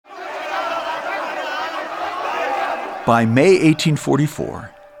By May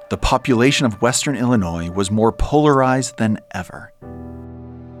 1844, the population of Western Illinois was more polarized than ever.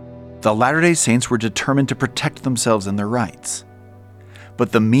 The Latter-day Saints were determined to protect themselves and their rights.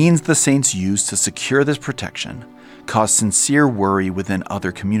 But the means the Saints used to secure this protection caused sincere worry within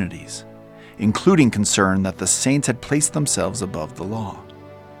other communities, including concern that the Saints had placed themselves above the law.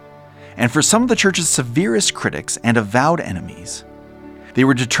 And for some of the church's severest critics and avowed enemies, they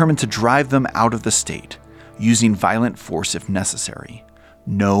were determined to drive them out of the state, using violent force if necessary,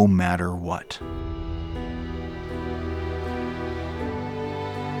 no matter what.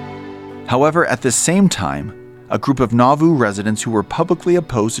 However, at the same time, a group of Nauvoo residents who were publicly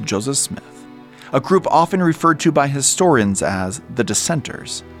opposed to Joseph Smith, a group often referred to by historians as the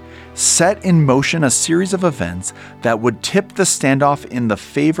dissenters, set in motion a series of events that would tip the standoff in the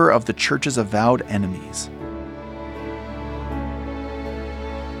favor of the church's avowed enemies.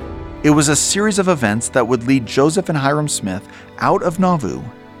 It was a series of events that would lead Joseph and Hyrum Smith out of Nauvoo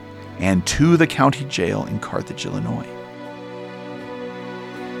and to the county jail in Carthage, Illinois.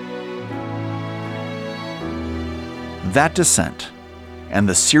 That dissent, and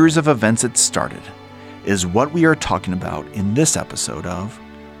the series of events it started, is what we are talking about in this episode of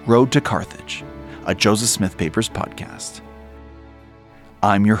Road to Carthage, a Joseph Smith Papers podcast.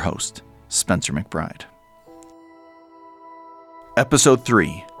 I'm your host, Spencer McBride. Episode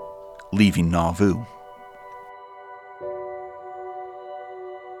 3, Leaving Nauvoo.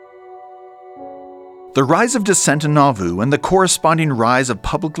 The rise of dissent in Nauvoo and the corresponding rise of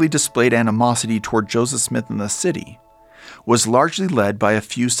publicly displayed animosity toward Joseph Smith in the city was largely led by a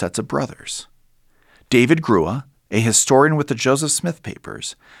few sets of brothers. David Grua, a historian with the Joseph Smith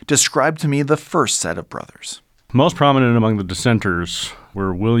Papers, described to me the first set of brothers. Most prominent among the dissenters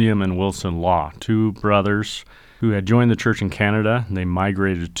were William and Wilson Law, two brothers who had joined the church in Canada, and they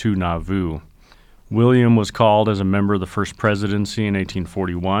migrated to Nauvoo. William was called as a member of the First Presidency in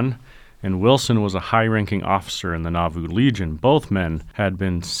 1841, and Wilson was a high-ranking officer in the Nauvoo Legion. Both men had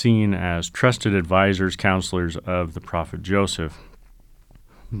been seen as trusted advisors, counselors of the prophet Joseph.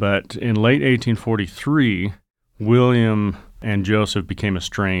 But in late 1843, William and Joseph became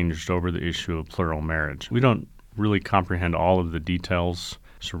estranged over the issue of plural marriage. We don't really comprehend all of the details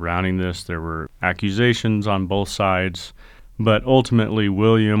surrounding this. There were accusations on both sides, but ultimately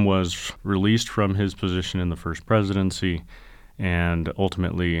William was released from his position in the First Presidency and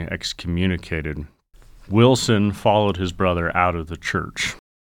ultimately excommunicated. Wilson followed his brother out of the church.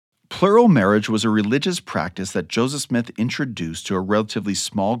 Plural marriage was a religious practice that Joseph Smith introduced to a relatively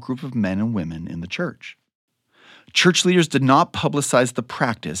small group of men and women in the church. Church leaders did not publicize the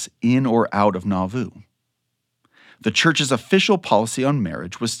practice in or out of Nauvoo. The church's official policy on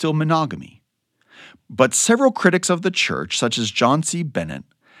marriage was still monogamy. But several critics of the church, such as John C. Bennett,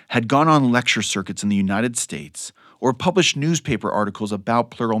 had gone on lecture circuits in the United States or published newspaper articles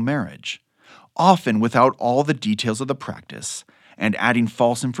about plural marriage, often without all the details of the practice and adding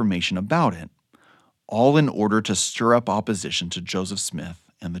false information about it, all in order to stir up opposition to Joseph Smith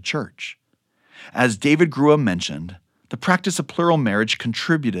and the church. As David Grua mentioned, the practice of plural marriage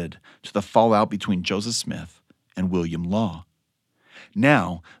contributed to the fallout between Joseph Smith and William Law.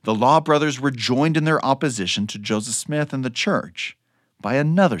 Now, the Law brothers were joined in their opposition to Joseph Smith and the church by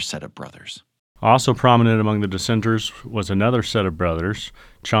another set of brothers. Also prominent among the dissenters was another set of brothers,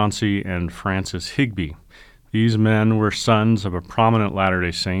 Chauncey and Francis Higbee. These men were sons of a prominent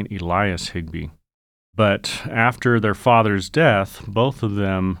Latter-day Saint, Elias Higbee. But after their father's death, both of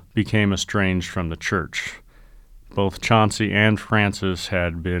them became estranged from the church. Both Chauncey and Francis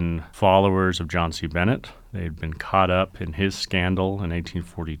had been followers of John C. Bennett. They had been caught up in his scandal in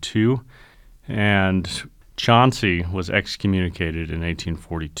 1842, and Chauncey was excommunicated in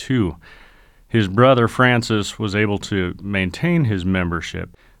 1842. His brother Francis was able to maintain his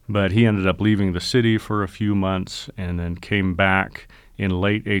membership, but he ended up leaving the city for a few months and then came back in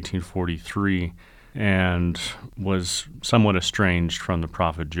late 1843 and was somewhat estranged from the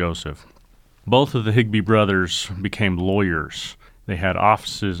prophet Joseph. Both of the Higbee brothers became lawyers. They had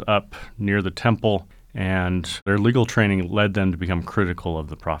offices up near the temple, and their legal training led them to become critical of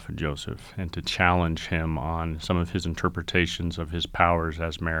the prophet Joseph and to challenge him on some of his interpretations of his powers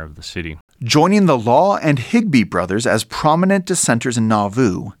as mayor of the city. Joining the Law and Higbee brothers as prominent dissenters in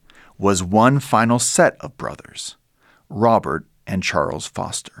Nauvoo was one final set of brothers, Robert and Charles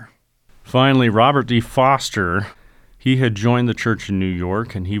Foster. Finally, Robert D. Foster, he had joined the church in New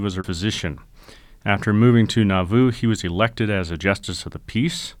York, and he was a physician. After moving to Nauvoo, he was elected as a justice of the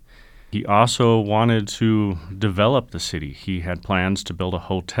peace. He also wanted to develop the city. He had plans to build a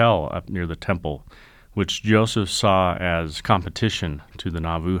hotel up near the temple, which Joseph saw as competition to the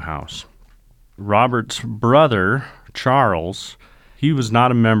Nauvoo house. Robert's brother, Charles, he was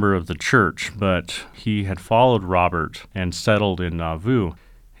not a member of the church, but he had followed Robert and settled in Nauvoo.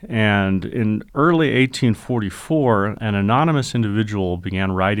 And in early 1844, an anonymous individual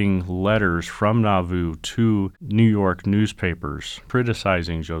began writing letters from Nauvoo to New York newspapers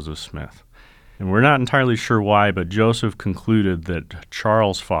criticizing Joseph Smith. And we're not entirely sure why, but Joseph concluded that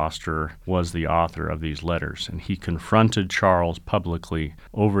Charles Foster was the author of these letters, and he confronted Charles publicly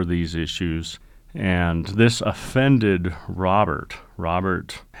over these issues. And this offended Robert.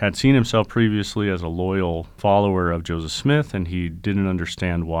 Robert had seen himself previously as a loyal follower of Joseph Smith, and he didn't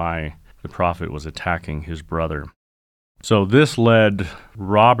understand why the prophet was attacking his brother. So this led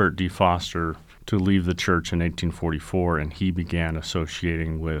Robert D. Foster to leave the church in 1844, and he began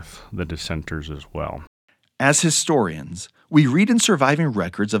associating with the dissenters as well. As historians, we read in surviving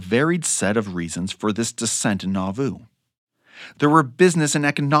records a varied set of reasons for this dissent in Nauvoo. There were business and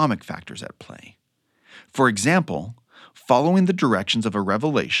economic factors at play. For example, following the directions of a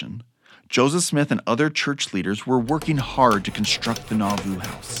revelation, Joseph Smith and other church leaders were working hard to construct the Nauvoo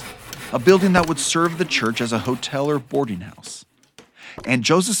House, a building that would serve the church as a hotel or boarding house. And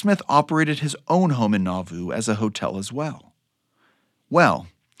Joseph Smith operated his own home in Nauvoo as a hotel as well. Well,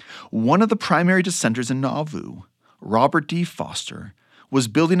 one of the primary dissenters in Nauvoo, Robert D. Foster, was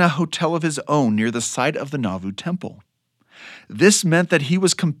building a hotel of his own near the site of the Nauvoo Temple. This meant that he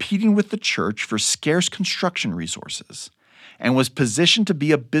was competing with the church for scarce construction resources and was positioned to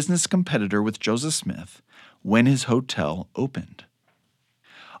be a business competitor with Joseph Smith when his hotel opened.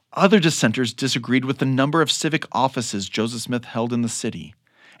 Other dissenters disagreed with the number of civic offices Joseph Smith held in the city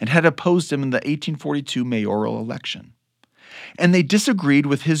and had opposed him in the 1842 mayoral election. And they disagreed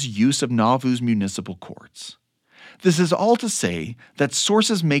with his use of Nauvoo's municipal courts. This is all to say that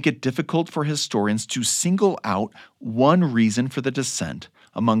sources make it difficult for historians to single out one reason for the dissent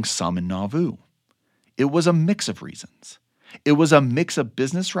among some in Nauvoo. It was a mix of reasons. It was a mix of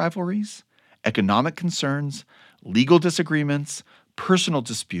business rivalries, economic concerns, legal disagreements, personal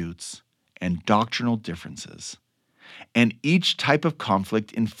disputes, and doctrinal differences. And each type of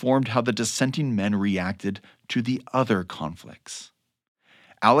conflict informed how the dissenting men reacted to the other conflicts.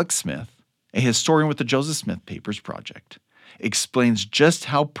 Alex Smith, a historian with the Joseph Smith Papers Project, explains just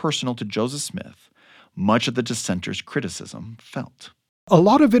how personal to Joseph Smith much of the dissenters' criticism felt. A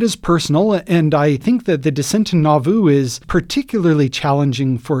lot of it is personal, and I think that the dissent in Nauvoo is particularly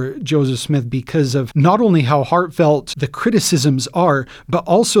challenging for Joseph Smith because of not only how heartfelt the criticisms are, but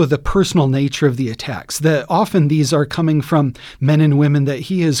also the personal nature of the attacks. That often these are coming from men and women that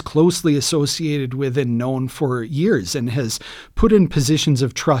he is closely associated with and known for years and has put in positions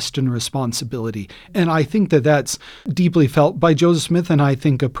of trust and responsibility. And I think that that's deeply felt by Joseph Smith, and I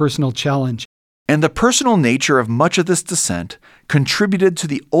think a personal challenge. And the personal nature of much of this dissent contributed to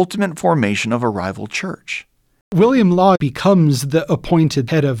the ultimate formation of a rival church. William Law becomes the appointed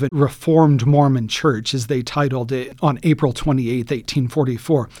head of a Reformed Mormon church, as they titled it, on April 28,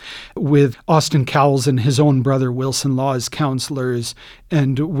 1844, with Austin Cowles and his own brother Wilson Law as counselors,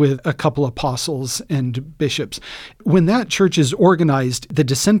 and with a couple apostles and bishops. When that church is organized, the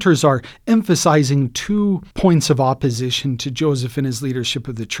dissenters are emphasizing 2 points of opposition to Joseph and his leadership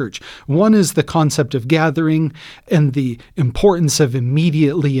of the church. One is the concept of gathering and the importance of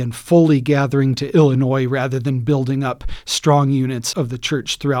immediately and fully gathering to Illinois rather than building up strong units of the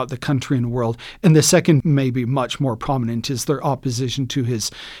church throughout the country and world. And the second, maybe much more prominent, is their opposition to his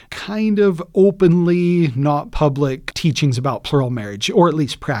kind of openly, not public teachings about plural marriage, or at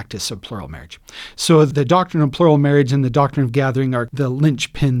least practice of plural marriage. So the doctrine of plural marriage and the doctrine of gathering are the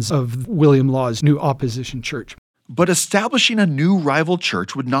linchpins of William Law's new opposition church. But establishing a new rival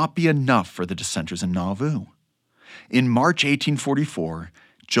church would not be enough for the dissenters in Nauvoo. In March 1844,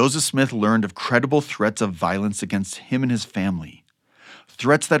 Joseph Smith learned of credible threats of violence against him and his family,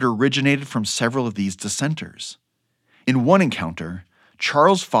 threats that originated from several of these dissenters. In one encounter,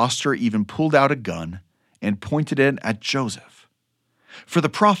 Charles Foster even pulled out a gun and pointed it at Joseph. For the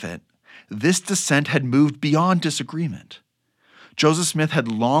prophet, this dissent had moved beyond disagreement. Joseph Smith had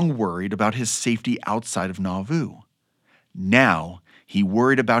long worried about his safety outside of Nauvoo. Now he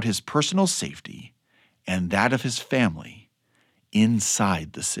worried about his personal safety and that of his family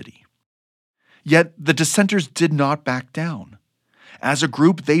inside the city. Yet the dissenters did not back down. As a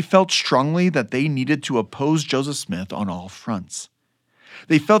group, they felt strongly that they needed to oppose Joseph Smith on all fronts.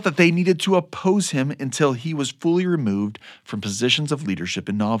 They felt that they needed to oppose him until he was fully removed from positions of leadership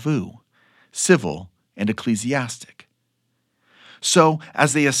in Nauvoo, civil and ecclesiastic. So,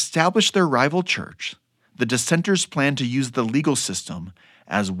 as they established their rival church, the dissenters planned to use the legal system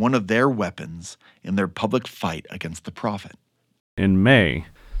as one of their weapons in their public fight against the prophet. In May,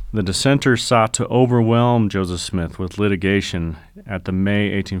 The dissenters sought to overwhelm Joseph Smith with litigation at the May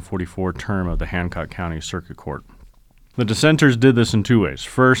 1844 term of the Hancock County Circuit Court. The dissenters did this in two ways.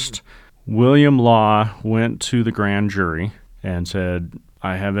 First, William Law went to the grand jury and said,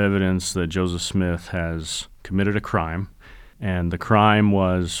 I have evidence that Joseph Smith has committed a crime, and the crime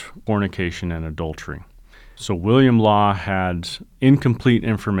was fornication and adultery. So William Law had incomplete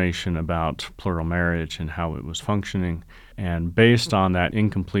information about plural marriage and how it was functioning, and based on that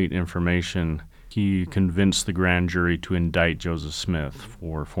incomplete information, he convinced the grand jury to indict Joseph Smith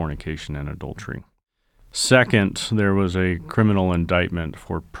for fornication and adultery. Second, there was a criminal indictment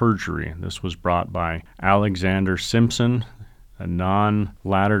for perjury. This was brought by Alexander Simpson, a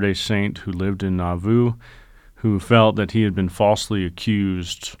non-Latter-day Saint who lived in Nauvoo, who felt that he had been falsely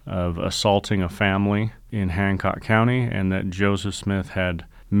accused of assaulting a family in Hancock County and that Joseph Smith had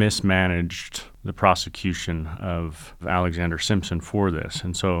mismanaged the prosecution of Alexander Simpson for this.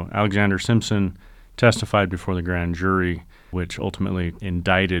 And so Alexander Simpson testified before the grand jury, which ultimately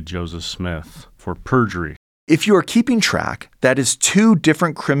indicted Joseph Smith for perjury. If you are keeping track, that is two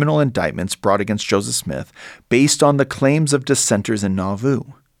different criminal indictments brought against Joseph Smith based on the claims of dissenters in Nauvoo.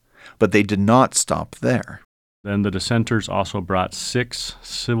 But they did not stop there. Then the dissenters also brought 6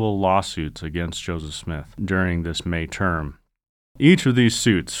 civil lawsuits against Joseph Smith during this May term. Each of these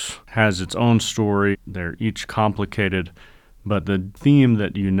suits has its own story. They're each complicated, but the theme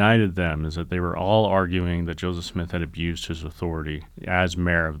that united them is that they were all arguing that Joseph Smith had abused his authority as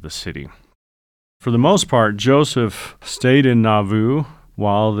mayor of the city. For the most part, Joseph stayed in Nauvoo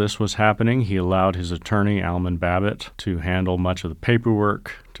while this was happening. He allowed his attorney, Almon Babbitt, to handle much of the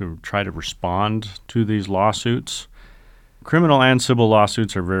paperwork to try to respond to these lawsuits. Criminal and civil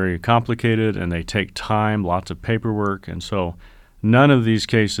lawsuits are very complicated and they take time, lots of paperwork, and so none of these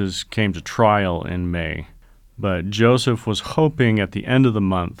cases came to trial in May. But Joseph was hoping at the end of the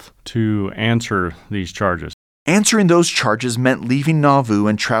month to answer these charges. Answering those charges meant leaving Nauvoo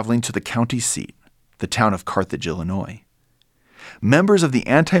and traveling to the county seat, the town of Carthage, Illinois. Members of the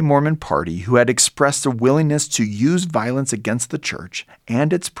anti-Mormon party who had expressed a willingness to use violence against the church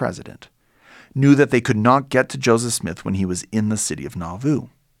and its president knew that they could not get to Joseph Smith when he was in the city of Nauvoo.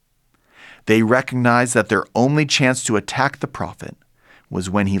 They recognized that their only chance to attack the prophet was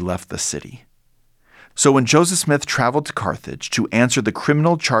when he left the city. So when Joseph Smith traveled to Carthage to answer the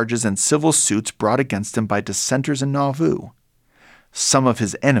criminal charges and civil suits brought against him by dissenters in Nauvoo, some of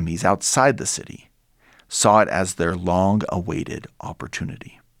his enemies outside the city saw it as their long-awaited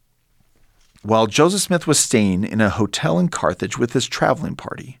opportunity. While Joseph Smith was staying in a hotel in Carthage with his traveling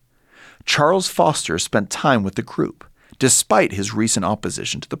party, Charles Foster spent time with the group, despite his recent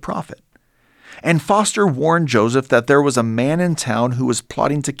opposition to the prophet. And Foster warned Joseph that there was a man in town who was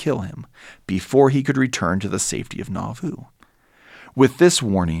plotting to kill him before he could return to the safety of Nauvoo. With this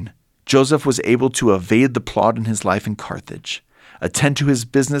warning, Joseph was able to evade the plot in his life in Carthage, attend to his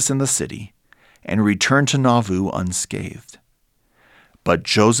business in the city, and return to Nauvoo unscathed. But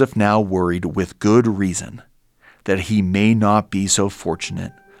Joseph now worried with good reason that he may not be so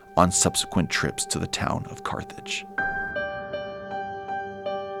fortunate on subsequent trips to the town of Carthage.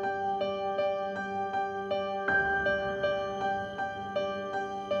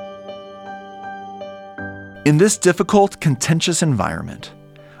 In this difficult, contentious environment,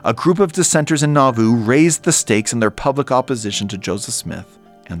 a group of dissenters in Nauvoo raised the stakes in their public opposition to Joseph Smith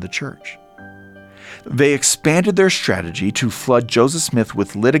and the church. They expanded their strategy to flood Joseph Smith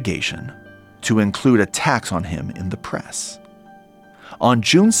with litigation, to include attacks on him in the press. On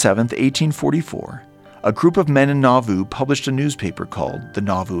June 7, 1844, a group of men in Nauvoo published a newspaper called the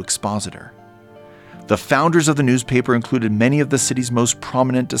Nauvoo Expositor. The founders of the newspaper included many of the city's most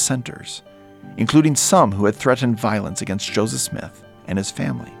prominent dissenters, including some who had threatened violence against Joseph Smith and his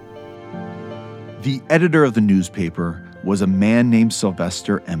family. The editor of the newspaper was a man named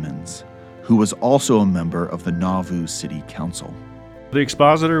Sylvester Emmons, who was also a member of the Nauvoo City Council. The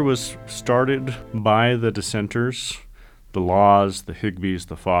Expositor was started by the dissenters, the Laws, the Higbees,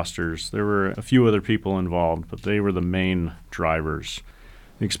 the Fosters. There were a few other people involved, but they were the main drivers.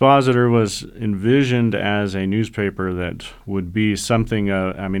 The Expositor was envisioned as a newspaper that would be something,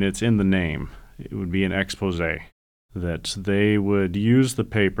 it's in the name. It would be an expose, that they would use the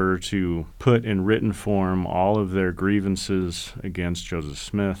paper to put in written form all of their grievances against Joseph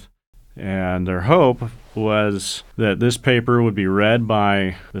Smith. And their hope was that this paper would be read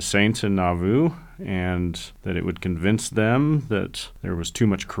by the saints in Nauvoo and that it would convince them that there was too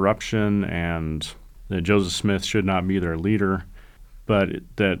much corruption and that Joseph Smith should not be their leader, but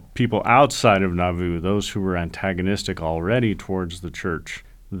that people outside of Nauvoo, those who were antagonistic already towards the church,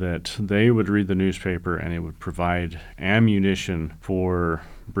 that they would read the newspaper and it would provide ammunition for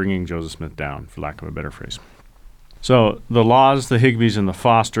bringing Joseph Smith down, for lack of a better phrase. So the Laws, the Higbees, and the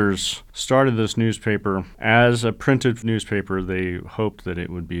Fosters started this newspaper as a printed newspaper. They hoped that it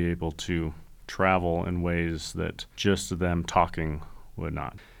would be able to travel in ways that just them talking would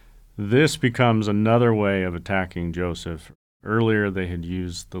not. This becomes another way of attacking Joseph. Earlier they had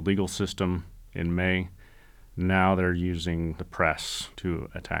used the legal system in May. Now they're using the press to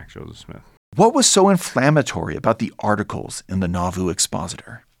attack Joseph Smith. What was so inflammatory about the articles in the Nauvoo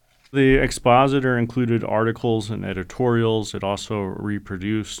Expositor? The Expositor included articles and editorials. It also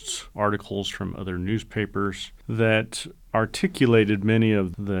reproduced articles from other newspapers that articulated many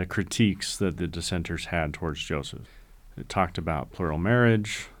of the critiques that the dissenters had towards Joseph. It talked about plural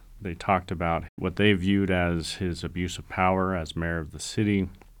marriage. They talked about what they viewed as his abuse of power as mayor of the city.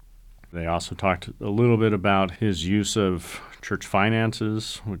 They also talked a little bit about his use of church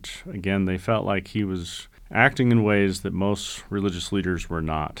finances, which, again, they felt like he was acting in ways that most religious leaders were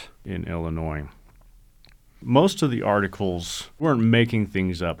not in Illinois. Most of the articles weren't making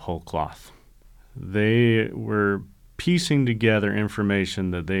things up whole cloth. They were piecing together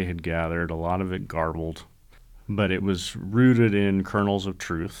information that they had gathered, a lot of it garbled, but it was rooted in kernels of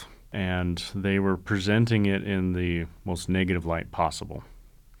truth, and they were presenting it in the most negative light possible.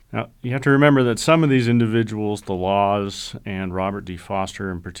 Now, you have to remember that some of these individuals, the Laws and Robert D. Foster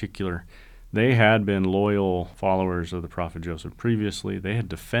in particular, they had been loyal followers of the prophet Joseph previously. They had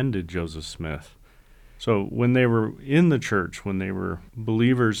defended Joseph Smith. So when they were in the church, when they were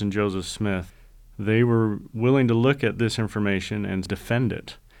believers in Joseph Smith, they were willing to look at this information and defend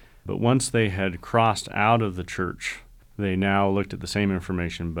it. But once they had crossed out of the church, they now looked at the same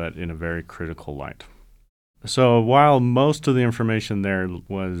information but in a very critical light. So while most of the information there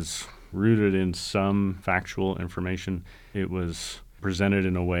was rooted in some factual information, it was presented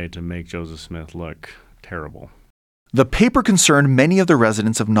in a way to make Joseph Smith look terrible. The paper concerned many of the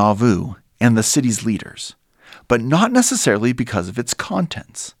residents of Nauvoo and the city's leaders, but not necessarily because of its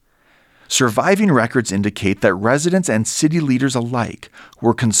contents. Surviving records indicate that residents and city leaders alike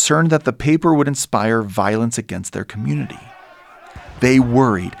were concerned that the paper would inspire violence against their community. They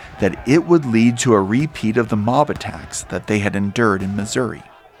worried that it would lead to a repeat of the mob attacks that they had endured in Missouri.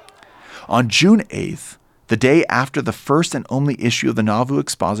 On June 8th, the day after the first and only issue of the Nauvoo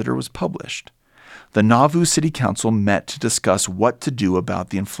Expositor was published, the Nauvoo City Council met to discuss what to do about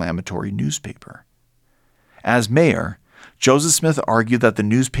the inflammatory newspaper. As mayor, Joseph Smith argued that the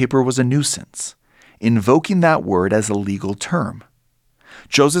newspaper was a nuisance, invoking that word as a legal term.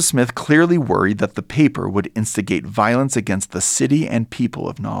 Joseph Smith clearly worried that the paper would instigate violence against the city and people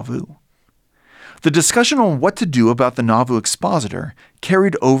of Nauvoo. The discussion on what to do about the Nauvoo Expositor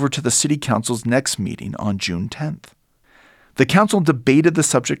carried over to the City Council's next meeting on June 10th. The council debated the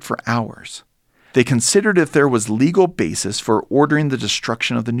subject for hours. They considered if there was legal basis for ordering the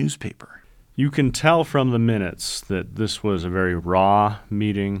destruction of the newspaper. You can tell from the minutes that this was a very raw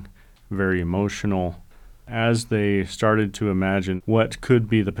meeting, very emotional, as they started to imagine what could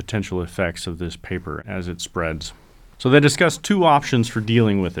be the potential effects of this paper as it spreads. So they discussed two options for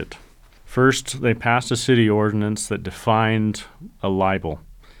dealing with it. First, they passed a city ordinance that defined a libel,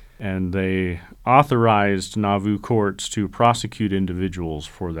 and they authorized Nauvoo courts to prosecute individuals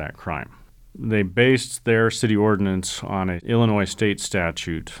for that crime. They based their city ordinance on an Illinois state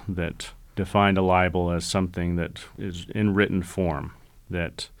statute that defined a libel as something that is in written form,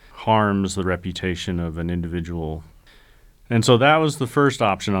 that harms the reputation of an individual. And so that was the first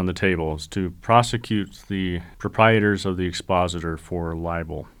option on the table, is to prosecute the proprietors of the Expositor for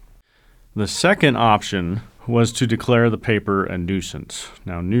libel. The second option was to declare the paper a nuisance.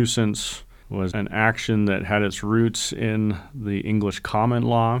 Now, nuisance was an action that had its roots in the English common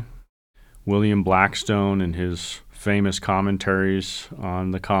law. William Blackstone, in his famous commentaries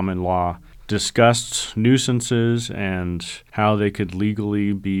on the common law, discussed nuisances and how they could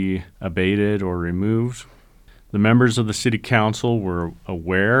legally be abated or removed. The members of the city council were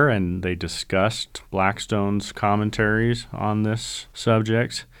aware, and they discussed Blackstone's commentaries on this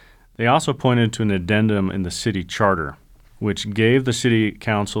subject. They also pointed to an addendum in the city charter, which gave the city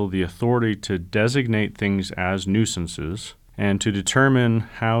council the authority to designate things as nuisances and to determine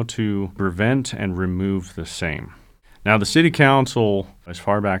how to prevent and remove the same. Now, the city council, as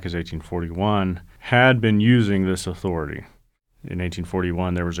far back as 1841, had been using this authority. In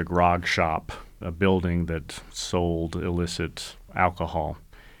 1841, there was a grog shop, a building that sold illicit alcohol.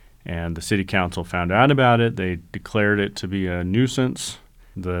 And the city council found out about it. They declared it to be a nuisance.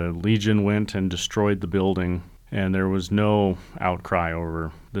 The Legion went and destroyed the building, and there was no outcry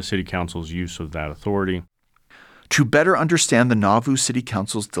over the city council's use of that authority. To better understand the Nauvoo City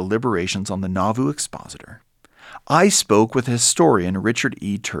Council's deliberations on the Nauvoo Expositor, I spoke with historian Richard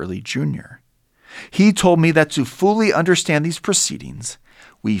E. Turley Jr. He told me that to fully understand these proceedings,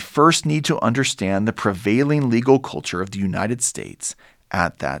 we first need to understand the prevailing legal culture of the United States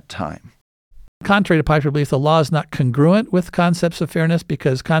at that time. Contrary to popular belief, the law is not congruent with concepts of fairness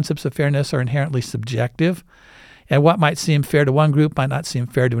because concepts of fairness are inherently subjective, and what might seem fair to one group might not seem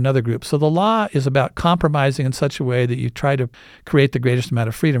fair to another group. So the law is about compromising in such a way that you try to create the greatest amount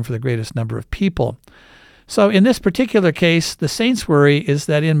of freedom for the greatest number of people. So in this particular case, the saints' worry is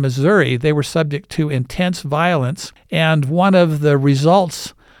that in Missouri, they were subject to intense violence, and one of the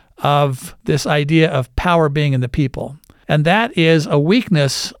results of this idea of power being in the people. And that is a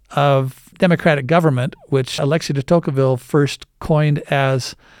weakness of democratic government, which Alexis de Tocqueville first coined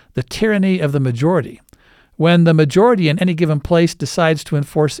as the tyranny of the majority. When the majority in any given place decides to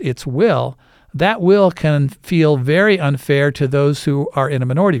enforce its will, that will can feel very unfair to those who are in a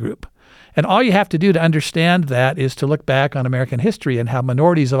minority group. And all you have to do to understand that is to look back on American history and how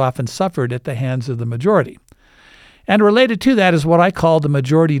minorities have often suffered at the hands of the majority. And related to that is what I call the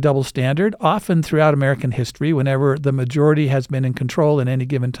majority double standard. Often throughout American history, whenever the majority has been in control in any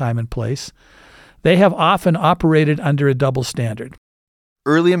given time and place, they have often operated under a double standard.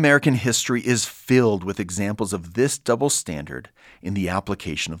 Early American history is filled with examples of this double standard in the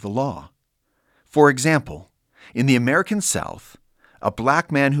application of the law. For example, in the American South, a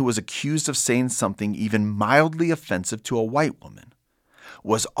black man who was accused of saying something even mildly offensive to a white woman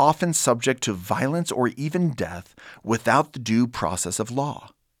was often subject to violence or even death without the due process of law.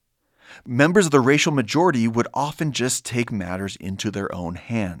 Members of the racial majority would often just take matters into their own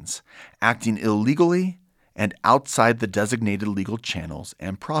hands, acting illegally and outside the designated legal channels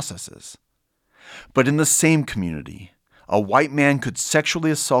and processes. But in the same community, a white man could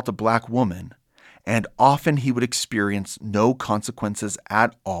sexually assault a black woman, and often he would experience no consequences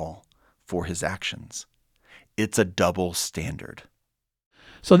at all for his actions. It's a double standard.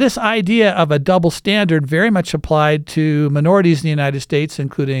 So this idea of a double standard very much applied to minorities in the United States,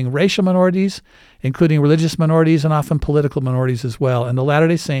 including racial minorities, including religious minorities, and often political minorities as well. And the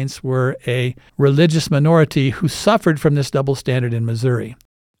Latter-day Saints were a religious minority who suffered from this double standard in Missouri.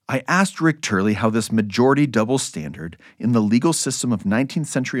 I asked Rick Turley how this majority double standard in the legal system of 19th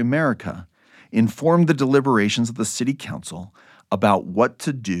century America informed the deliberations of the City Council about what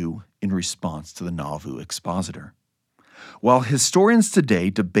to do in response to the Nauvoo Expositor. While historians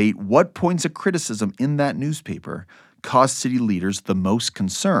today debate what points of criticism in that newspaper caused city leaders the most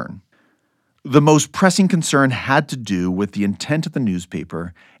concern, the most pressing concern had to do with the intent of the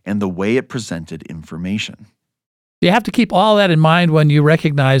newspaper and the way it presented information. You have to keep all that in mind when you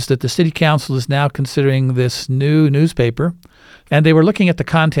recognize that the City Council is now considering this new newspaper, and they were looking at the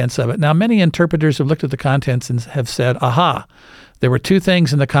contents of it. Now, many interpreters have looked at the contents and have said, aha, there were two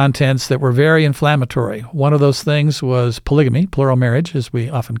things in the contents that were very inflammatory. One of those things was polygamy, plural marriage, as we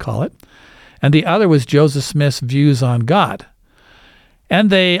often call it, and the other was Joseph Smith's views on God.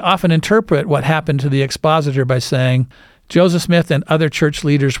 And they often interpret what happened to the expositor by saying, Joseph Smith and other church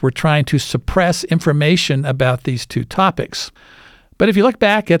leaders were trying to suppress information about these two topics. But if you look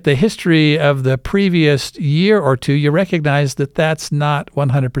back at the history of the previous year or two, you recognize that that's not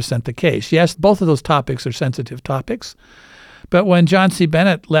 100% the case. Yes, both of those topics are sensitive topics. But when John C.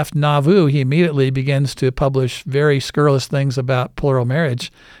 Bennett left Nauvoo, he immediately begins to publish very scurrilous things about plural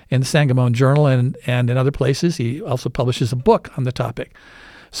marriage in the Sangamon Journal and in other places. He also publishes a book on the topic.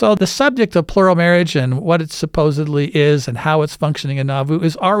 So the subject of plural marriage and what it supposedly is and how it's functioning in Nauvoo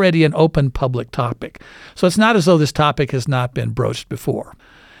is already an open public topic. So it's not as though this topic has not been broached before.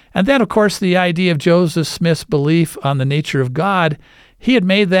 And then, of course, the idea of Joseph Smith's belief on the nature of God, he had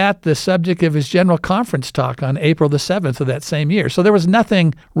made that the subject of his general conference talk on April the 7th of that same year. So there was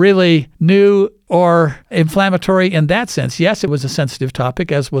nothing really new or inflammatory in that sense. Yes, it was a sensitive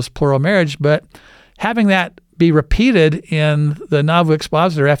topic, as was plural marriage, but having that be repeated in the Nauvoo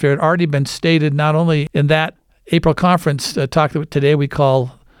Expositor after it had already been stated not only in that April conference talk that today we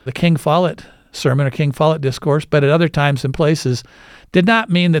call the King Follett sermon or King Follett discourse, but at other times and places, did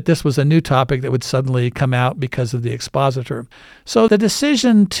not mean that this was a new topic that would suddenly come out because of the expositor. So the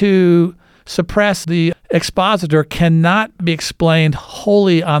decision to suppress the expositor cannot be explained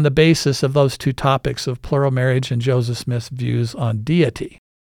wholly on the basis of those two topics of plural marriage and Joseph Smith's views on deity.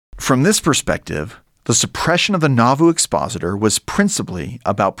 From this perspective, the suppression of the Nauvoo Expositor was principally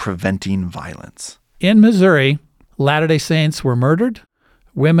about preventing violence. In Missouri, Latter-day Saints were murdered,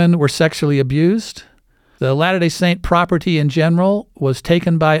 women were sexually abused, the Latter-day Saint property in general was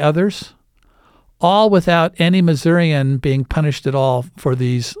taken by others, all without any Missourian being punished at all for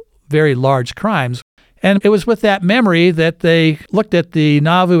these very large crimes. And it was with that memory that they looked at the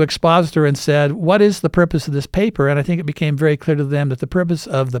Nauvoo Expositor and said, what is the purpose of this paper? And I think it became very clear to them that the purpose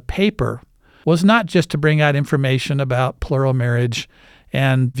of the paper was not just to bring out information about plural marriage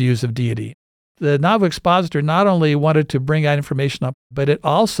and views of deity. The Nauvoo Expositor not only wanted to bring out information, but it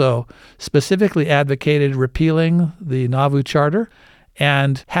also specifically advocated repealing the Nauvoo Charter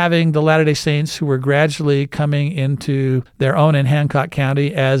and having the Latter-day Saints who were gradually coming into their own in Hancock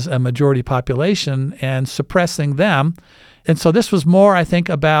County as a majority population and suppressing them. And so this was more, I think,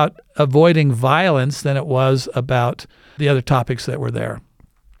 about avoiding violence than it was about the other topics that were there.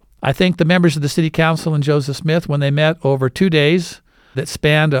 I think the members of the City Council and Joseph Smith, when they met over 2 days that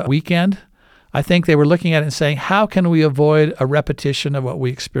spanned a weekend, I think they were looking at it and saying, how can we avoid a repetition of what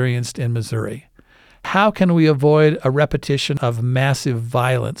we experienced in Missouri? How can we avoid a repetition of massive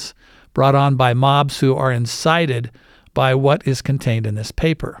violence brought on by mobs who are incited by what is contained in this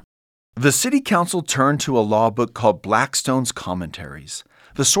paper? The City Council turned to a law book called Blackstone's Commentaries,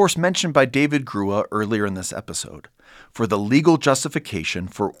 the source mentioned by David Grua earlier in this episode, for the legal justification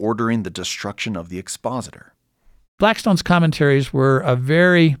for ordering the destruction of the expositor. Blackstone's Commentaries were a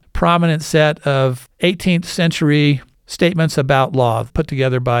very prominent set of 18th century statements about law put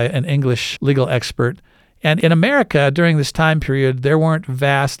together by an English legal expert. And in America, during this time period, there weren't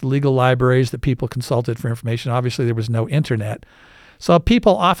vast legal libraries that people consulted for information. Obviously, there was no internet. So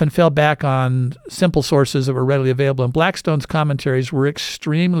people often fell back on simple sources that were readily available. And Blackstone's Commentaries were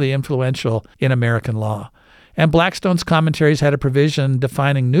extremely influential in American law. And Blackstone's Commentaries had a provision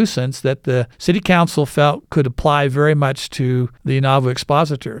defining nuisance that the City Council felt could apply very much to the Nauvoo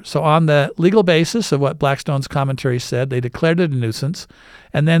Expositor. So on the legal basis of what Blackstone's Commentaries said, they declared it a nuisance,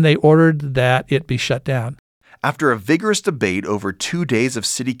 and then they ordered that it be shut down. After a vigorous debate over 2 days of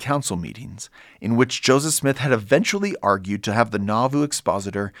City Council meetings, in which Joseph Smith had eventually argued to have the Nauvoo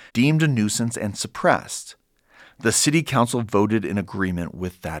Expositor deemed a nuisance and suppressed, the City Council voted in agreement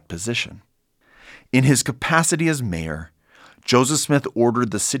with that position. In his capacity as mayor, Joseph Smith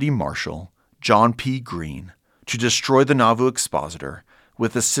ordered the city marshal, John P. Green, to destroy the Nauvoo Expositor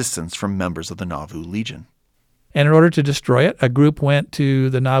with assistance from members of the Nauvoo Legion. And in order to destroy it, a group went to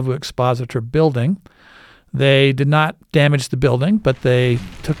the Nauvoo Expositor building. They did not damage the building, but they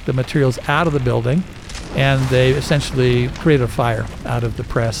took the materials out of the building, and they essentially created a fire out of the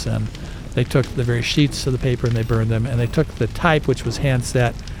press. And they took the very sheets of the paper and they burned them, and they took the type, which was hand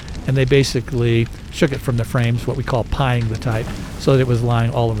set, and they basically shook it from the frames, what we call pieing the type, so that it was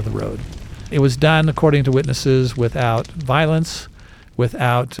lying all over the road. It was done, according to witnesses, without violence,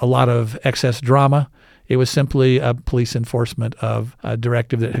 without a lot of excess drama. It was simply a police enforcement of a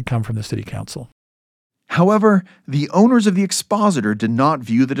directive that had come from the City Council. However, the owners of the Expositor did not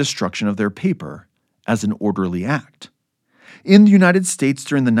view the destruction of their paper as an orderly act. In the United States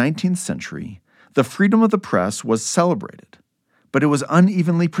during the 19th century, the freedom of the press was celebrated, but it was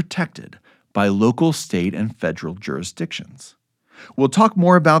unevenly protected by local, state, and federal jurisdictions. We'll talk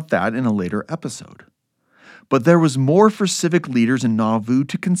more about that in a later episode. But there was more for civic leaders in Nauvoo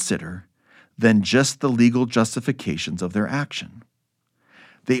to consider than just the legal justifications of their action.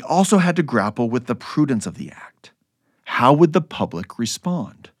 They also had to grapple with the prudence of the act. How would the public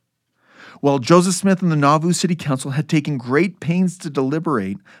respond? While Joseph Smith and the Nauvoo City Council had taken great pains to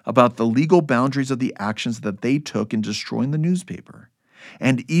deliberate about the legal boundaries of the actions that they took in destroying the newspaper,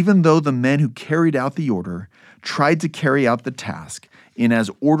 and even though the men who carried out the order tried to carry out the task in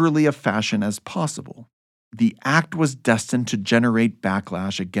as orderly a fashion as possible, the act was destined to generate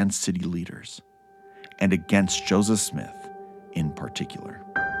backlash against city leaders, and against Joseph Smith in particular.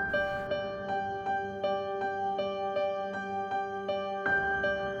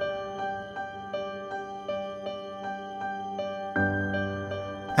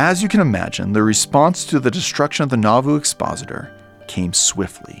 As you can imagine, the response to the destruction of the Nauvoo Expositor came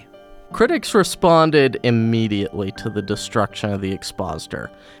swiftly. Critics responded immediately to the destruction of the Expositor.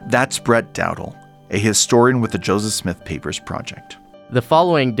 That's Brent Dowdle, a historian with the Joseph Smith Papers Project. The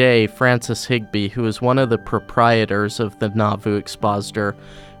following day, Francis Higbee, who was one of the proprietors of the Nauvoo Expositor,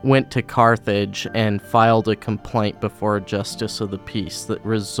 went to Carthage and filed a complaint before a justice of the peace that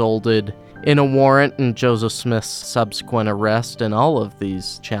resulted in a warrant and Joseph Smith's subsequent arrest and all of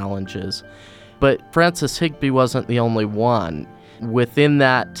these challenges. But Francis Higbee wasn't the only one. Within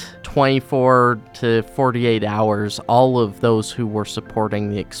that 24 to 48 hours, all of those who were supporting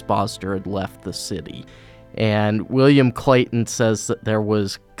the Expositor had left the city. And William Clayton says that there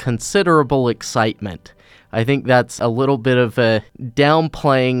was considerable excitement. I think that's a little bit of a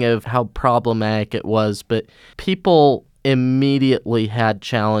downplaying of how problematic it was, but people immediately had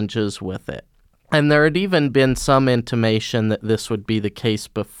challenges with it. And there had even been some intimation that this would be the case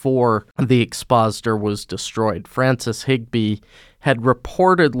before the Expositor was destroyed. Francis Higbee had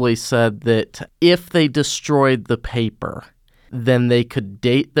reportedly said that if they destroyed the paper, then they could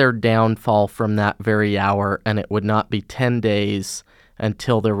date their downfall from that very hour, and it would not be 10 days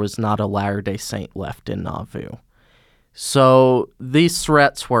until there was not a Latter-day Saint left in Nauvoo. So these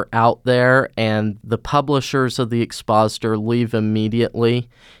threats were out there, and the publishers of the Expositor leave immediately.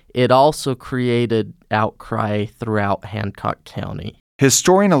 It also created outcry throughout Hancock County.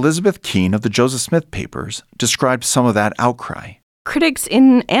 Historian Elizabeth Kuehn of the Joseph Smith papers described some of that outcry. Critics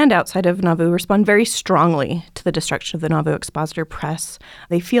in and outside of Nauvoo respond very strongly to the destruction of the Nauvoo Expositor press.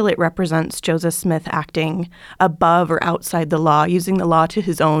 They feel it represents Joseph Smith acting above or outside the law, using the law to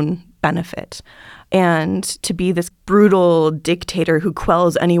his own benefit, and to be this brutal dictator who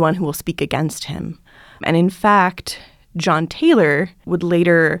quells anyone who will speak against him. And in fact, John Taylor would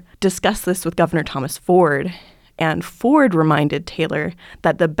later discuss this with Governor Thomas Ford, and Ford reminded Taylor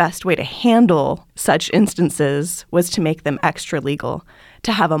that the best way to handle such instances was to make them extra legal,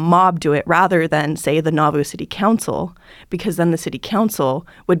 to have a mob do it rather than, say, the Nauvoo City Council, because then the City Council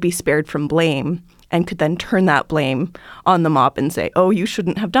would be spared from blame and could then turn that blame on the mob and say, oh, you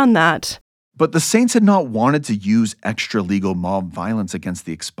shouldn't have done that. But the Saints had not wanted to use extra-legal mob violence against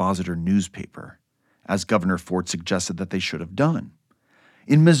the Expositor newspaper, as Governor Ford suggested that they should have done.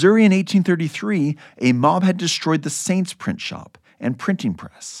 In Missouri in 1833, a mob had destroyed the Saints print shop and printing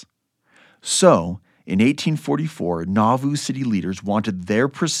press. So, in 1844, Nauvoo city leaders wanted their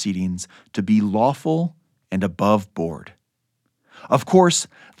proceedings to be lawful and above board. Of course,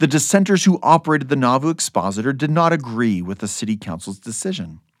 the dissenters who operated the Nauvoo Expositor did not agree with the city council's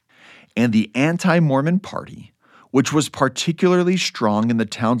decision, and the anti-Mormon party, which was particularly strong in the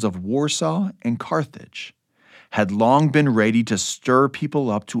towns of Warsaw and Carthage, had long been ready to stir people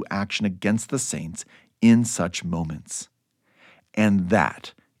up to action against the Saints in such moments. And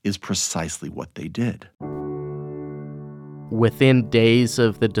that is precisely what they did. Within days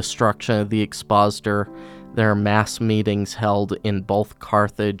of the destruction of the Expositor, there are mass meetings held in both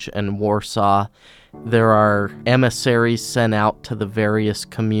Carthage and Warsaw. There are emissaries sent out to the various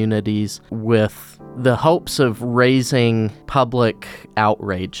communities with the hopes of raising public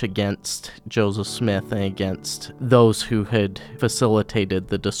outrage against Joseph Smith and against those who had facilitated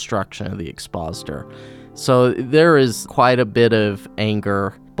the destruction of the Expositor. So there is quite a bit of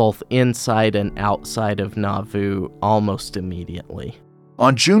anger both inside and outside of Nauvoo almost immediately.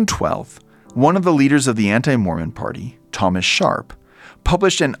 On June 12th, one of the leaders of the anti-Mormon party, Thomas Sharp,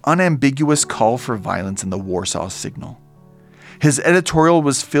 published an unambiguous call for violence in the Warsaw Signal. His editorial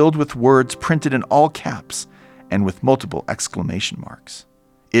was filled with words printed in all caps and with multiple exclamation marks.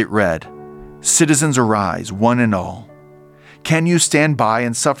 It read, "Citizens arise, one and all. Can you stand by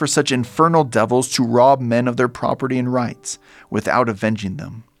and suffer such infernal devils to rob men of their property and rights without avenging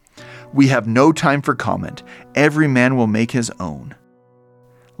them? We have no time for comment. Every man will make his own.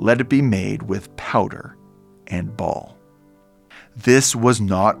 Let it be made with powder and ball." This was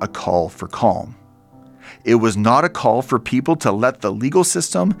not a call for calm. It was not a call for people to let the legal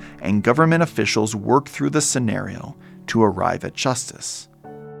system and government officials work through the scenario to arrive at justice.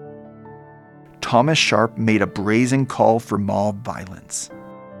 Thomas Sharp made a brazen call for mob violence.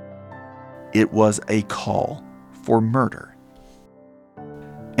 It was a call for murder.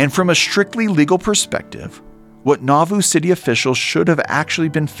 And from a strictly legal perspective, what Nauvoo city officials should have actually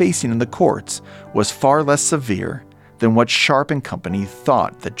been facing in the courts was far less severe than what Sharp and company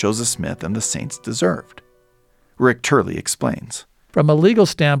thought that Joseph Smith and the Saints deserved. Rick Turley explains. From a legal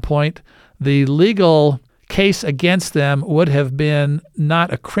standpoint, the legal case against them would have been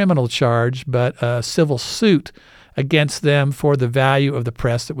not a criminal charge, but a civil suit against them for the value of the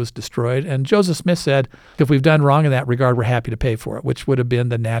press that was destroyed. And Joseph Smith said, if we've done wrong in that regard, we're happy to pay for it, which would have been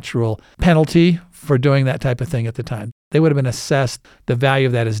the natural penalty for doing that type of thing at the time. They would have been assessed the value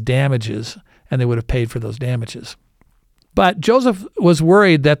of that as damages, and they would have paid for those damages. But Joseph was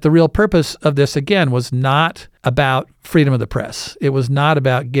worried that the real purpose of this, again, was not about freedom of the press. It was not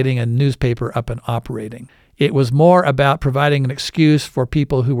about getting a newspaper up and operating. It was more about providing an excuse for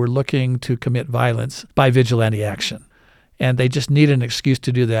people who were looking to commit violence by vigilante action. And they just needed an excuse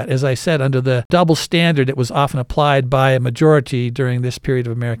to do that. As I said, under the double standard that was often applied by a majority during this period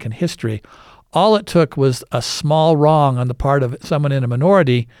of American history, all it took was a small wrong on the part of someone in a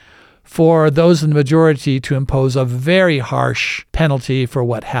minority for those in the majority to impose a very harsh penalty for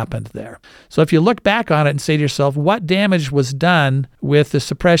what happened there. So if you look back on it and say to yourself, what damage was done with the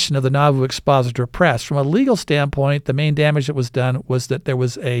suppression of the Nauvoo Expositor press? From a legal standpoint, the main damage that was done was that there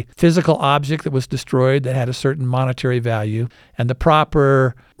was a physical object that was destroyed that had a certain monetary value, and the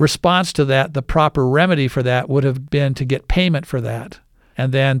proper response to that, the proper remedy for that would have been to get payment for that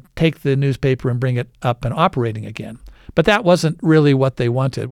and then take the newspaper and bring it up and operating again. But that wasn't really what they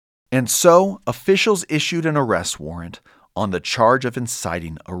wanted. And so, officials issued an arrest warrant on the charge of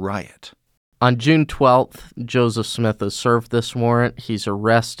inciting a riot. On June 12th, Joseph Smith has served this warrant. He's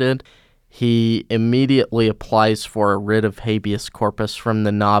arrested. He immediately applies for a writ of habeas corpus from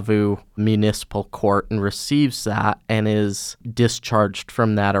the Nauvoo Municipal Court and receives that and is discharged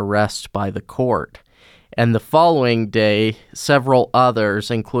from that arrest by the court. And the following day, several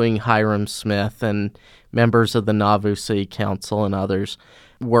others, including Hyrum Smith and members of the Nauvoo City Council and others,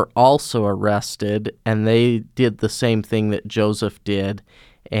 were also arrested, and they did the same thing that Joseph did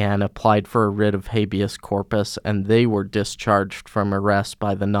and applied for a writ of habeas corpus, and they were discharged from arrest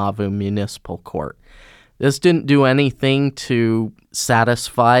by the Nauvoo Municipal Court. This didn't do anything to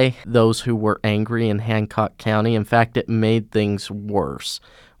satisfy those who were angry in Hancock County. In fact, it made things worse.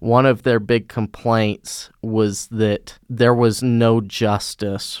 One of their big complaints was that there was no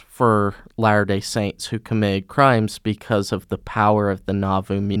justice for Latter-day Saints who committed crimes because of the power of the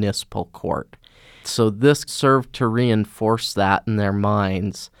Nauvoo Municipal Court. So this served to reinforce that in their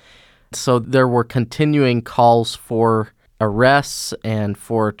minds. So there were continuing calls for arrests and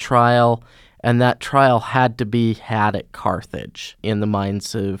for trial, and that trial had to be had at Carthage in the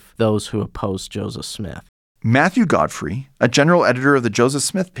minds of those who opposed Joseph Smith. Matthew Godfrey, a general editor of the Joseph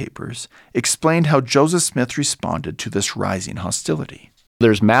Smith papers, explained how Joseph Smith responded to this rising hostility.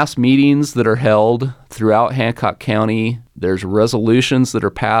 There's mass meetings that are held throughout Hancock County. There's resolutions that are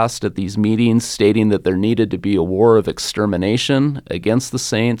passed at these meetings stating that there needed to be a war of extermination against the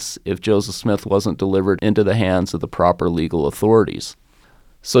Saints if Joseph Smith wasn't delivered into the hands of the proper legal authorities.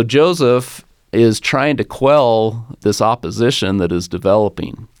 So Joseph is trying to quell this opposition that is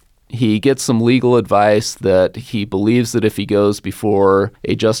developing. He gets some legal advice that he believes that if he goes before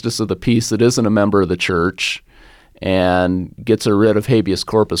a justice of the peace that isn't a member of the church and gets a writ of habeas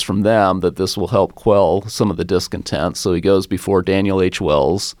corpus from them, that this will help quell some of the discontent. So he goes before Daniel H.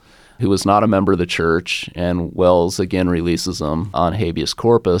 Wells, who was not a member of the church, and Wells again releases him on habeas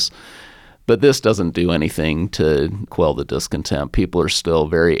corpus. But this doesn't do anything to quell the discontent. People are still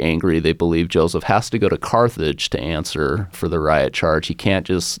very angry. They believe Joseph has to go to Carthage to answer for the riot charge. He can't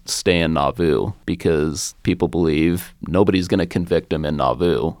just stay in Nauvoo because people believe nobody's going to convict him in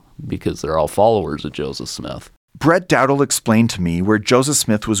Nauvoo because they're all followers of Joseph Smith. Brett Dowdle explained to me where Joseph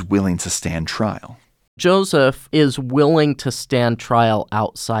Smith was willing to stand trial. Joseph is willing to stand trial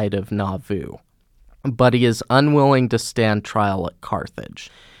outside of Nauvoo, but he is unwilling to stand trial at Carthage.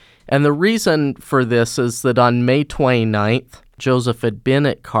 And the reason for this is that on May 29th, Joseph had been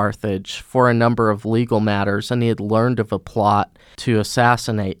at Carthage for a number of legal matters, and he had learned of a plot to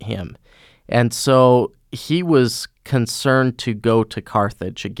assassinate him. And so he was concerned to go to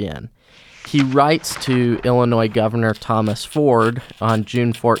Carthage again. He writes to Illinois Governor Thomas Ford on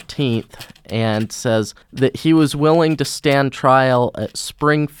June 14th and says that he was willing to stand trial at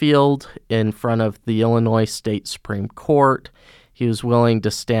Springfield in front of the Illinois State Supreme Court. He was willing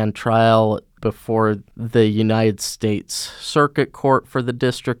to stand trial before the United States Circuit Court for the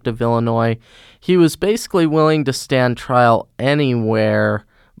District of Illinois. He was basically willing to stand trial anywhere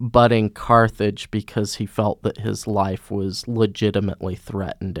but in Carthage because he felt that his life was legitimately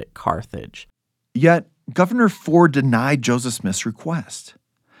threatened at Carthage. Yet, Governor Ford denied Joseph Smith's request.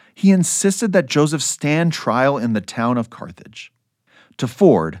 He insisted that Joseph stand trial in the town of Carthage. To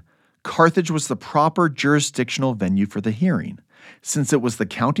Ford, Carthage was the proper jurisdictional venue for the hearing, since it was the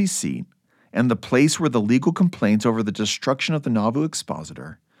county seat and the place where the legal complaints over the destruction of the Nauvoo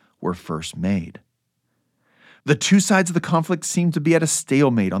Expositor were first made. The two sides of the conflict seemed to be at a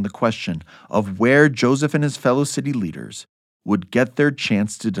stalemate on the question of where Joseph and his fellow city leaders would get their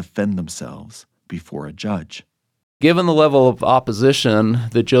chance to defend themselves before a judge. Given the level of opposition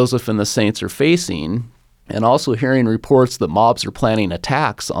that Joseph and the Saints are facing, and also hearing reports that mobs are planning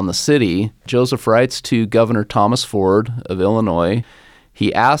attacks on the city, Joseph writes to Governor Thomas Ford of Illinois.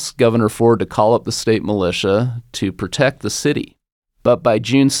 He asks Governor Ford to call up the state militia to protect the city. But by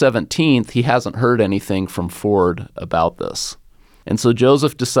June 17th, he hasn't heard anything from Ford about this. And so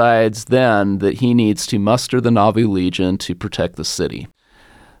Joseph decides then that he needs to muster the Nauvoo Legion to protect the city.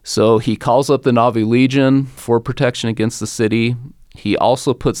 So he calls up the Nauvoo Legion for protection against the city. He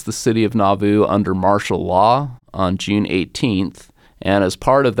also puts the city of Nauvoo under martial law on June 18th, And as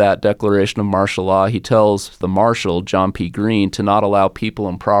part of that declaration of martial law, he tells the marshal, John P. Greene, to not allow people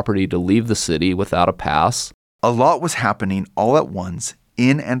and property to leave the city without a pass. A lot was happening all at once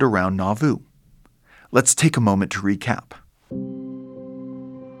in and around Nauvoo. Let's take a moment to recap.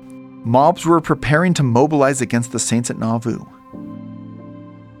 Mobs were preparing to mobilize against the Saints at Nauvoo.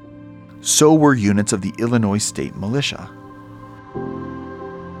 So were units of the Illinois State Militia.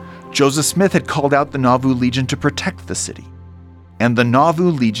 Joseph Smith had called out the Nauvoo Legion to protect the city, and the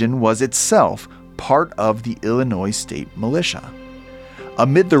Nauvoo Legion was itself part of the Illinois State Militia.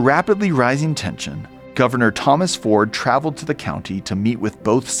 Amid the rapidly rising tension, Governor Thomas Ford traveled to the county to meet with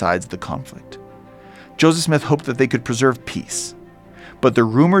both sides of the conflict. Joseph Smith hoped that they could preserve peace, but the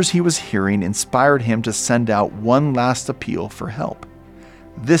rumors he was hearing inspired him to send out one last appeal for help,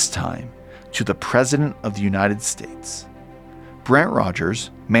 this time to the President of the United States. Brent Rogers,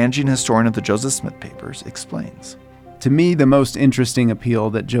 managing historian of the Joseph Smith Papers, explains. To me, the most interesting appeal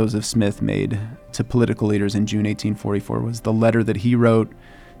that Joseph Smith made to political leaders in June 1844 was the letter that he wrote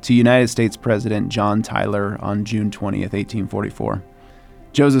to United States President John Tyler on June 20th, 1844.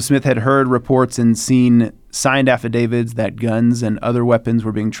 Joseph Smith had heard reports and seen signed affidavits that guns and other weapons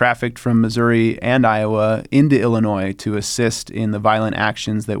were being trafficked from Missouri and Iowa into Illinois to assist in the violent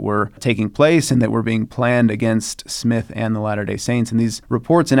actions that were taking place and that were being planned against Smith and the Latter-day Saints. And these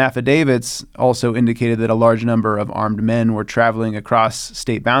reports and affidavits also indicated that a large number of armed men were traveling across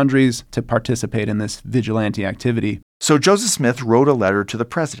state boundaries to participate in this vigilante activity. So Joseph Smith wrote a letter to the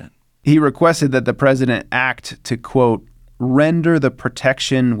president. He requested that the president act to, quote, render the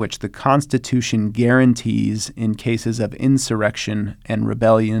protection which the Constitution guarantees in cases of insurrection and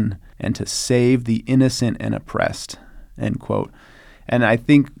rebellion, and to save the innocent and oppressed, end quote. And I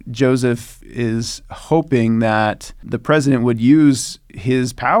think Joseph is hoping that the president would use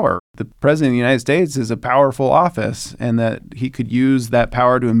his power. The president of the United States is a powerful office, and that he could use that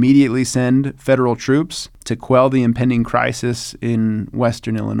power to immediately send federal troops to quell the impending crisis in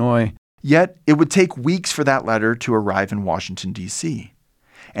western Illinois. Yet, it would take weeks for that letter to arrive in Washington, D.C.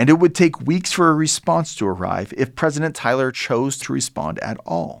 And it would take weeks for a response to arrive if President Tyler chose to respond at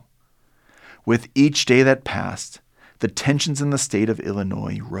all. With each day that passed, the tensions in the state of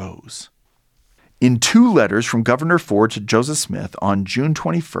Illinois rose. In two letters from Governor Ford to Joseph Smith on June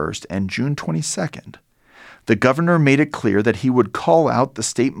 21st and June 22nd, the governor made it clear that he would call out the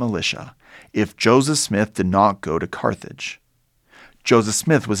state militia if Joseph Smith did not go to Carthage. Joseph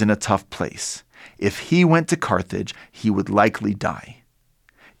Smith was in a tough place. If he went to Carthage, he would likely die.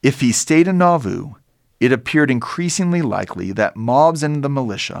 If he stayed in Nauvoo, it appeared increasingly likely that mobs and the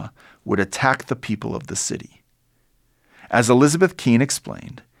militia would attack the people of the city. As Elizabeth Kuehn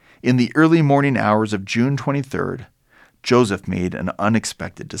explained, in the early morning hours of June 23rd, Joseph made an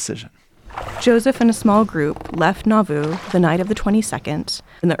unexpected decision. Joseph and a small group left Nauvoo the night of the 22nd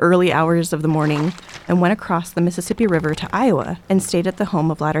in the early hours of the morning and went across the Mississippi River to Iowa and stayed at the home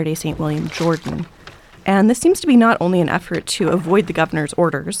of Latter-day Saint William Jordan. And this seems to be not only an effort to avoid the governor's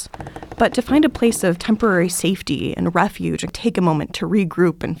orders, but to find a place of temporary safety and refuge and take a moment to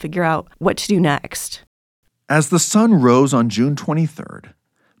regroup and figure out what to do next. As the sun rose on June 23rd,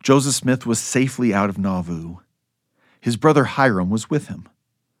 Joseph Smith was safely out of Nauvoo. His brother Hyrum was with him.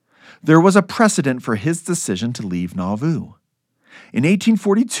 There was a precedent for his decision to leave Nauvoo. In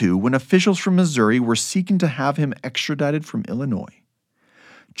 1842, when officials from Missouri were seeking to have him extradited from Illinois,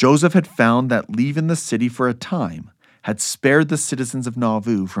 Joseph had found that leaving the city for a time had spared the citizens of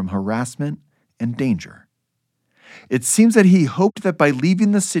Nauvoo from harassment and danger. It seems that he hoped that by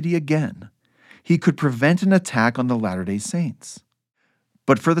leaving the city again, he could prevent an attack on the Latter-day Saints.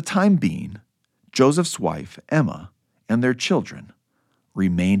 But for the time being, Joseph's wife, Emma, and their children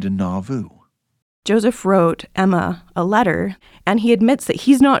remained in Nauvoo. Joseph wrote Emma a letter, and he admits that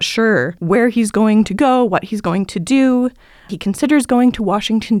he's not sure where he's going to go, what he's going to do. He considers going to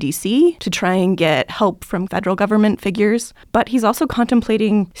Washington, D.C. to try and get help from federal government figures, but he's also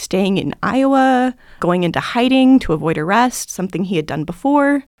contemplating staying in Iowa, going into hiding to avoid arrest, something he had done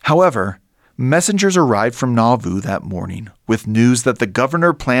before. However, messengers arrived from Nauvoo that morning with news that the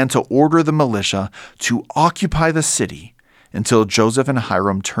governor planned to order the militia to occupy the city until Joseph and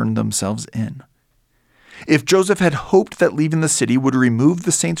Hyrum turned themselves in. If Joseph had hoped that leaving the city would remove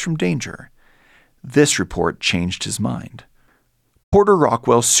the Saints from danger, this report changed his mind. Porter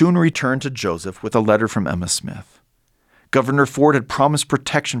Rockwell soon returned to Joseph with a letter from Emma Smith. Governor Ford had promised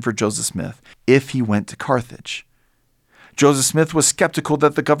protection for Joseph Smith if he went to Carthage. Joseph Smith was skeptical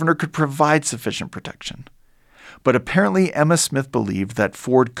that the governor could provide sufficient protection, but apparently Emma Smith believed that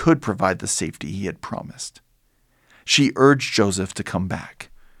Ford could provide the safety he had promised. She urged Joseph to come back.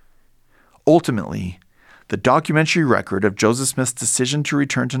 Ultimately, the documentary record of Joseph Smith's decision to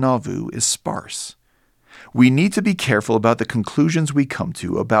return to Nauvoo is sparse. We need to be careful about the conclusions we come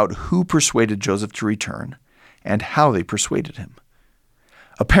to about who persuaded Joseph to return and how they persuaded him.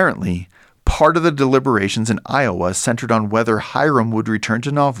 Apparently, part of the deliberations in Iowa centered on whether Hyrum would return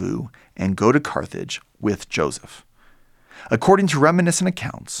to Nauvoo and go to Carthage with Joseph. According to reminiscent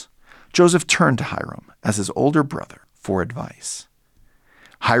accounts, Joseph turned to Hyrum as his older brother for advice.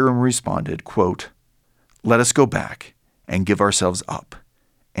 Hyrum responded, quote, "Let us go back and give ourselves up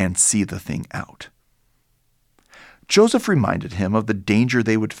and see the thing out." Joseph reminded him of the danger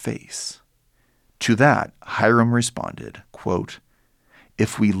they would face. To that, Hyrum responded, quote,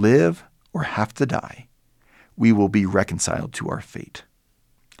 "If we live or have to die, we will be reconciled to our fate."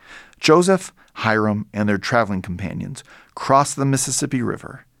 Joseph, Hyrum, and their traveling companions crossed the Mississippi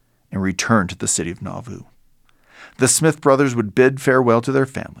River and returned to the city of Nauvoo. The Smith brothers would bid farewell to their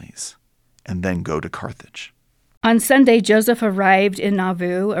families and then go to Carthage. On Sunday, Joseph arrived in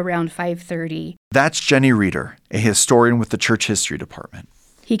Nauvoo around 5:30. That's Jenny Reeder, a historian with the Church History Department.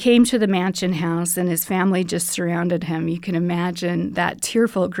 He came to the mansion house, and his family just surrounded him. You can imagine that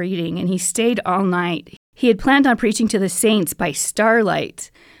tearful greeting, and he stayed all night. He had planned on preaching to the saints by starlight,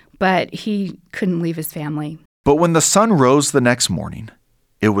 but he couldn't leave his family. But when the sun rose the next morning,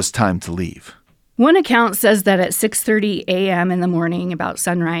 it was time to leave. One account says that at 6:30 a.m. in the morning, about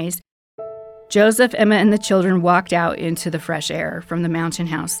sunrise, Joseph, Emma, and the children walked out into the fresh air from the mountain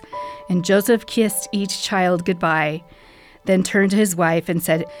house, and Joseph kissed each child goodbye, then turned to his wife and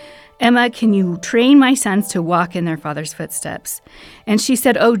said, "Emma, can you train my sons to walk in their father's footsteps?" And she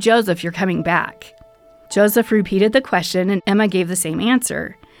said, "Oh, Joseph, you're coming back." Joseph repeated the question, and Emma gave the same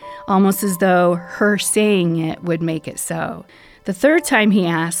answer, almost as though her saying it would make it so. The third time he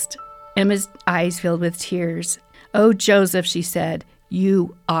asked, Emma's eyes filled with tears. "Oh, Joseph," she said,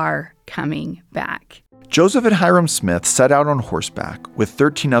 "you are coming back." Joseph and Hyrum Smith set out on horseback with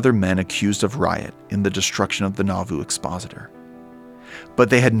 13 other men accused of riot in the destruction of the Nauvoo Expositor. But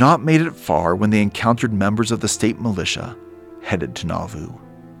they had not made it far when they encountered members of the state militia headed to Nauvoo.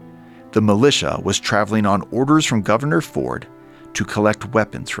 The militia was traveling on orders from Governor Ford to collect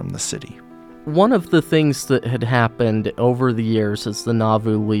weapons from the city. One of the things that had happened over the years as the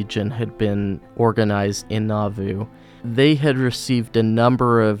Nauvoo Legion had been organized in Nauvoo, they had received a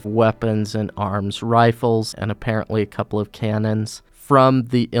number of weapons and arms, rifles, and apparently a couple of cannons from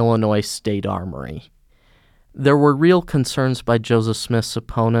the Illinois State Armory. There were real concerns by Joseph Smith's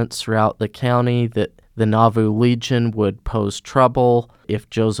opponents throughout the county that the Nauvoo Legion would pose trouble if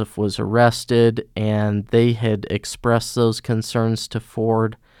Joseph was arrested, and they had expressed those concerns to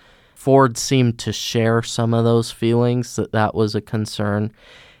Ford. Ford seemed to share some of those feelings, that was a concern.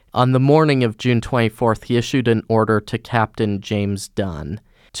 On the morning of June 24th, he issued an order to Captain James Dunn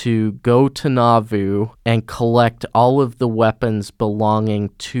to go to Nauvoo and collect all of the weapons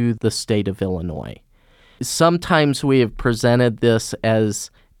belonging to the state of Illinois. Sometimes we have presented this as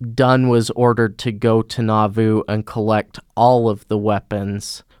Dunn was ordered to go to Nauvoo and collect all of the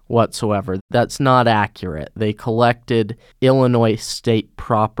weapons whatsoever. That's not accurate. They collected Illinois state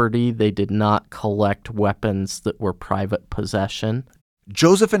property. They did not collect weapons that were private possession.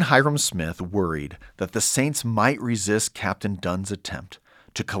 Joseph and Hyrum Smith worried that the Saints might resist Captain Dunn's attempt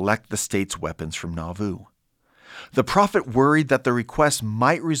to collect the state's weapons from Nauvoo. The prophet worried that the request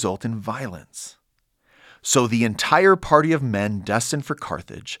might result in violence. So the entire party of men destined for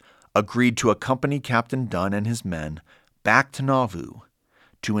Carthage agreed to accompany Captain Dunn and his men back to Nauvoo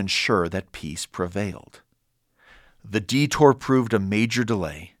to ensure that peace prevailed. The detour proved a major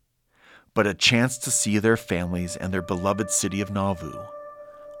delay, but a chance to see their families and their beloved city of Nauvoo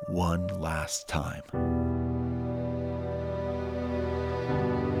one last time.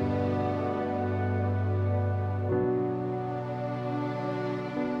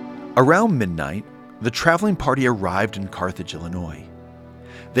 Around midnight, the traveling party arrived in Carthage, Illinois.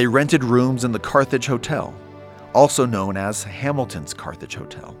 They rented rooms in the Carthage Hotel, also known as Hamilton's Carthage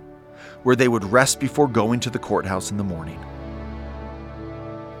Hotel, where they would rest before going to the courthouse in the morning.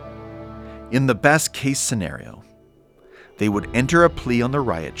 In the best case scenario, they would enter a plea on the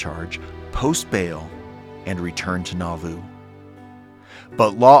riot charge, post bail, and return to Nauvoo.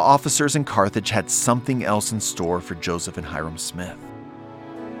 But law officers in Carthage had something else in store for Joseph and Hyrum Smith.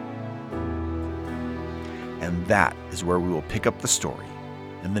 And that is where we will pick up the story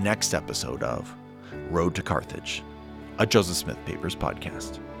in the next episode of Road to Carthage, a Joseph Smith Papers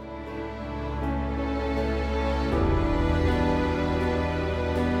podcast.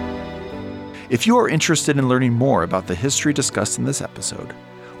 If you are interested in learning more about the history discussed in this episode,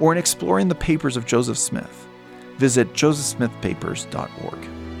 or in exploring the papers of Joseph Smith, visit josephsmithpapers.org.